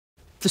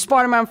The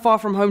Spider-Man Far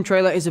From Home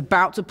trailer is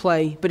about to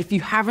play, but if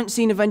you haven't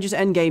seen Avengers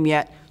Endgame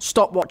yet,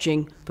 stop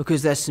watching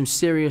because there's some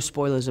serious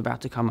spoilers about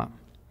to come up.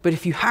 But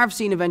if you have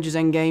seen Avengers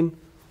Endgame,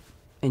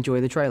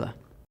 enjoy the trailer.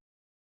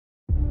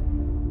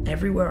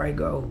 Everywhere I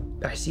go,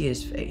 I see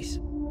his face.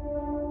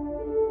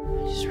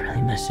 I just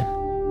really miss him.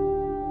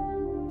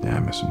 Yeah, I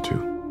miss him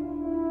too.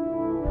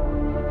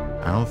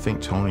 I don't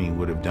think Tony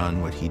would have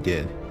done what he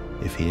did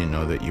if he didn't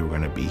know that you were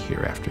going to be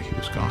here after he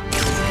was gone.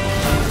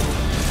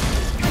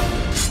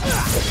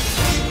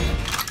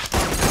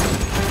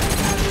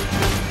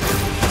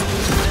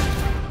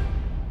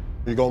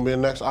 You gonna be the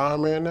next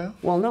Iron Man now?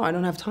 Well, no, I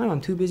don't have time. I'm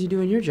too busy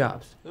doing your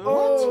jobs.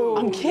 What?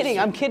 I'm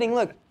kidding.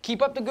 Look,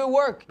 keep up the good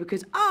work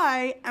because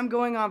I am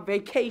going on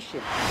vacation.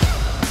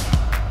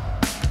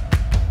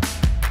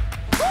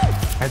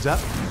 Heads up,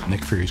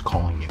 Nick Fury's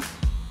calling you.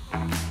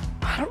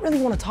 I don't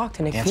really want to talk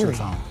to Nick Answer Fury. the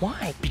phone.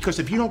 Why? Because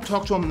if you don't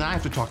talk to him, then I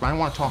have to talk to him. I don't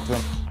want to talk to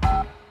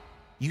him.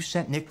 You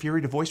sent Nick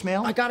Fury to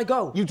voicemail? I gotta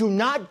go. You do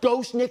not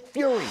ghost Nick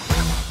Fury.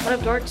 What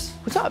up, dorks?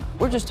 What's up?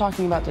 We're just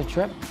talking about the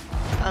trip.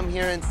 I'm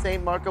here in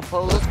St. Marco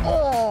Polo's.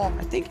 Oh,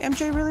 I think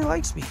MJ really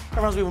likes me. that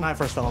reminds me when I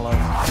first fell in love.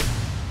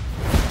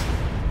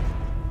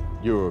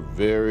 You're a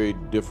very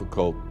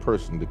difficult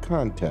person to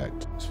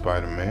contact,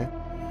 Spider-Man.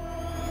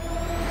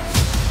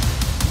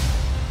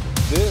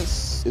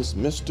 This is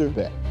Mr.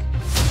 Beck.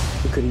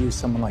 We could have used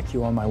someone like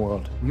you on my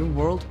world. Your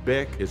world?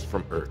 Beck is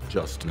from Earth,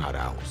 just not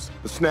ours.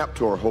 The snap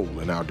to our hole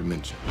in our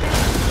dimension.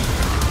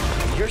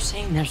 You're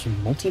saying there's a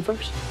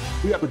multiverse?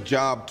 We have a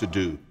job to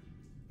do,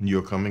 and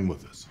you're coming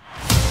with us.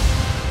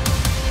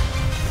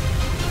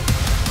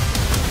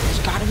 There's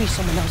gotta be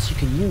someone else you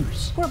can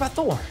use. What about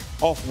Thor?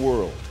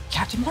 Off-world.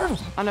 Captain Marvel?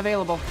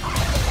 Unavailable.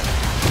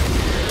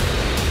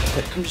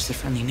 But I'm just a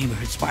friendly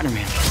neighborhood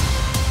Spider-Man.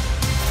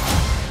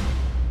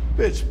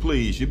 Bitch,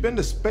 please, you've been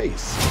to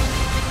space.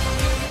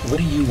 What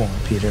do you want,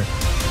 Peter?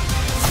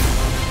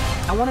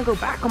 I want to go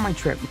back on my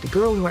trip with the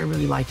girl who I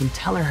really like and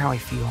tell her how I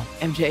feel.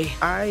 MJ,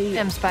 I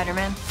am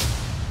Spider-Man.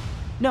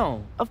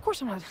 No, of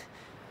course I'm not.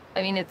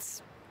 I mean,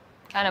 it's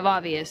kind of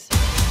obvious.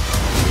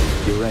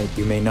 You're right,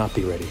 you may not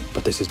be ready,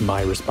 but this is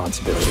my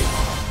responsibility.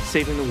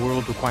 Saving the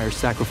world requires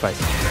sacrifice.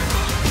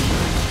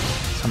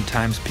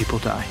 Sometimes people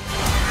die.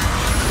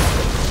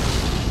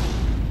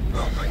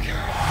 Oh my God.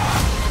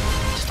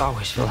 I just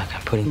always feel like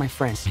I'm putting my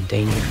friends in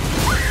danger.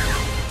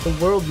 The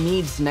world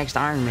needs the next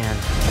Iron Man.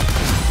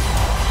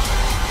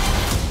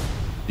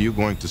 Are you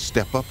going to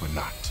step up or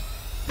not?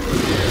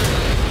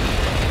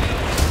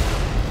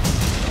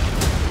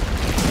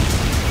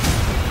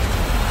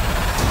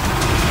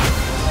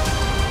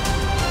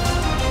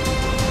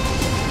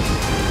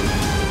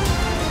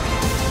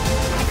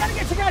 I gotta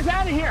get you guys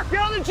out of here. Get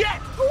on the jet.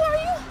 Who are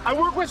you? I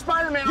work with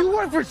Spider-Man. You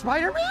work for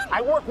Spider-Man?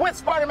 I work with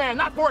Spider-Man,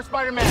 not for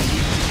Spider-Man.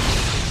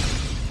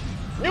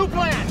 New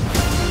plan.